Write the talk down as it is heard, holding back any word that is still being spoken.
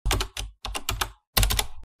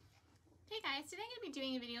Guys, today I'm going to be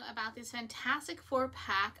doing a video about this fantastic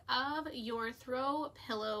 4-pack of your throw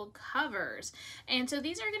pillow covers. And so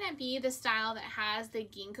these are going to be the style that has the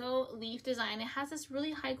Ginko leaf design. It has this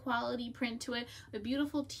really high quality print to it with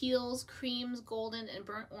beautiful teals, creams, golden, and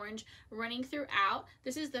burnt orange running throughout.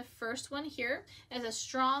 This is the first one here. It has a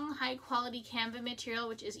strong high quality canvas material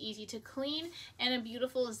which is easy to clean and a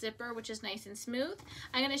beautiful zipper which is nice and smooth.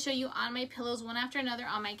 I'm going to show you on my pillows one after another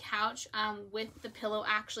on my couch with the pillow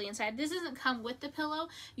actually inside. This doesn't come with the pillow.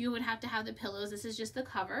 You would have to have the pillows. This is just the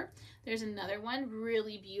cover. There's another one,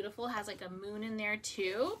 really beautiful, has like a moon in there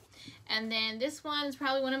too. And then this one is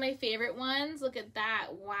probably one of my favorite ones. Look at that.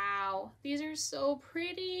 Wow, these are so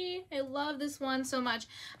pretty. I love this one so much.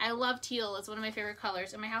 I love teal. It's one of my favorite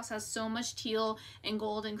colors, and my house has so much teal and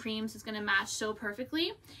gold and creams. It's gonna match so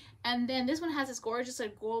perfectly. And then this one has this gorgeous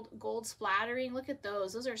like gold splattering. Look at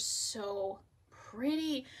those. Those are so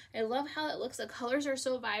pretty. I love how it looks. The colors are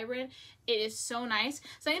so vibrant. It is so nice.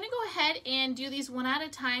 So I'm going to go ahead and do these one at a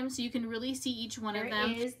time so you can really see each one of them.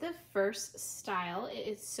 Here is the first style. It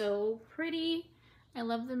is so pretty. I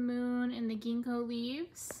love the moon and the Ginko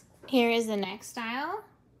leaves. Here is the next style.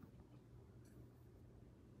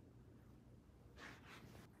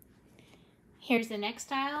 Here's the next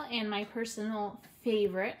style and my personal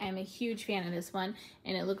favorite. I'm a huge fan of this one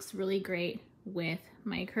and it looks really great with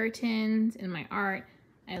my curtains and my art.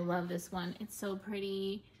 I love this one. It's so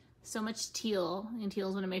pretty. So much teal, and teal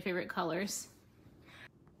is one of my favorite colors.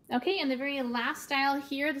 Okay, and the very last style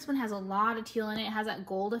here, this one has a lot of teal in it. It has that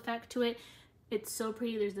gold effect to it. It's so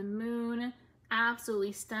pretty. There's the moon.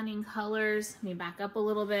 Absolutely stunning colors. Let me back up a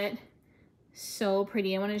little bit. So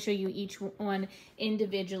pretty. I want to show you each one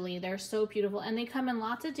individually. They're so beautiful, and they come in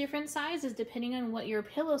lots of different sizes depending on what your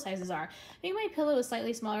pillow sizes are. I think my pillow is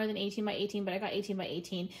slightly smaller than 18 by 18, but I got 18 by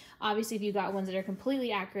 18. Obviously, if you got ones that are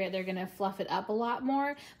completely accurate, they're gonna fluff it up a lot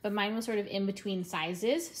more, but mine was sort of in between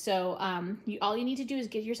sizes. So all you need to do is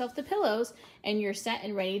get yourself the pillows and you're set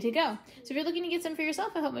and ready to go. So if you're looking to get some for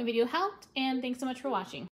yourself, I hope my video helped, and thanks so much for watching.